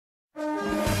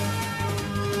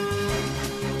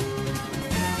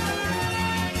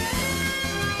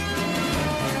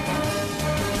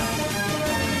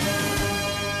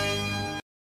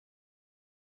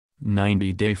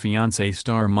90 Day Fiancé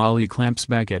star Molly claps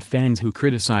back at fans who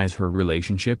criticize her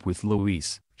relationship with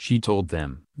Luis. She told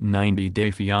them, 90 Day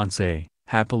Fiancé,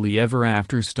 happily ever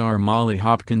after star Molly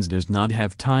Hopkins does not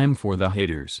have time for the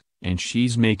haters, and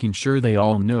she's making sure they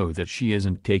all know that she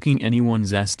isn't taking anyone's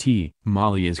st.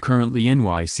 Molly is currently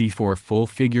NYC for a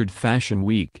full-figured fashion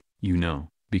week, you know,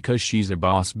 because she's a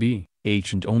boss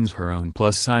bitch and owns her own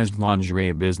plus-sized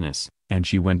lingerie business. And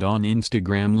she went on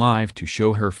Instagram Live to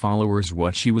show her followers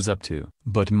what she was up to.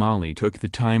 But Molly took the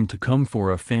time to come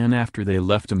for a fan after they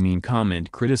left a mean comment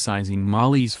criticizing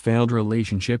Molly's failed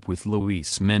relationship with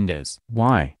Luis Mendez.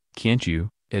 Why, can't you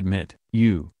admit,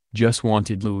 you just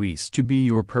wanted Luis to be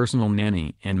your personal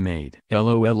nanny and maid?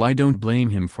 LOL, I don't blame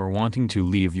him for wanting to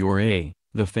leave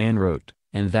the fan wrote,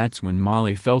 and that's when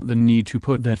Molly felt the need to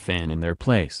put that fan in their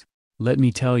place. Let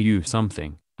me tell you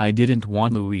something. I didn't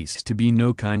want Luis to be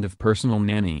no kind of personal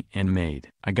nanny and maid.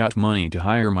 I got money to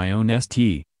hire my own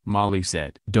st. Molly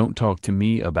said. Don't talk to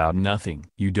me about nothing.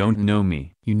 You don't know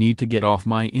me. You need to get off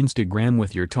my Instagram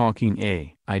with your talking.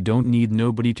 I don't need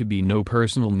nobody to be no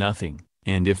personal nothing,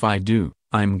 and if I do,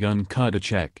 I'm gonna cut a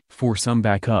check. For some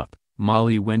backup,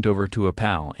 Molly went over to a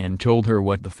pal and told her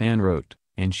what the fan wrote,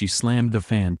 and she slammed the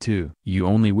fan too. You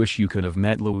only wish you could have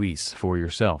met Luis for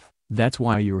yourself. That's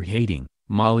why you're hating,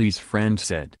 Molly's friend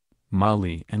said.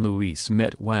 Molly and Luis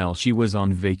met while she was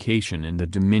on vacation in the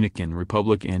Dominican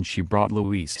Republic, and she brought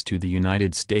Luis to the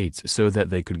United States so that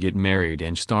they could get married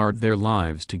and start their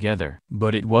lives together.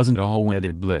 But it wasn't all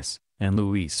wedded bliss, and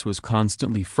Luis was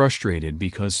constantly frustrated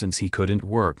because since he couldn't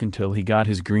work until he got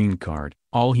his green card,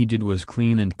 all he did was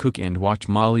clean and cook and watch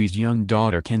Molly's young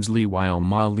daughter Kinsley while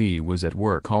Molly was at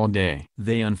work all day.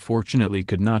 They unfortunately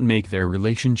could not make their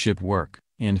relationship work,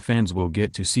 and fans will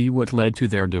get to see what led to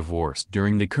their divorce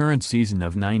during the current season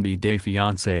of 90 Day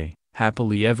Fiancé,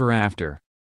 Happily Ever After.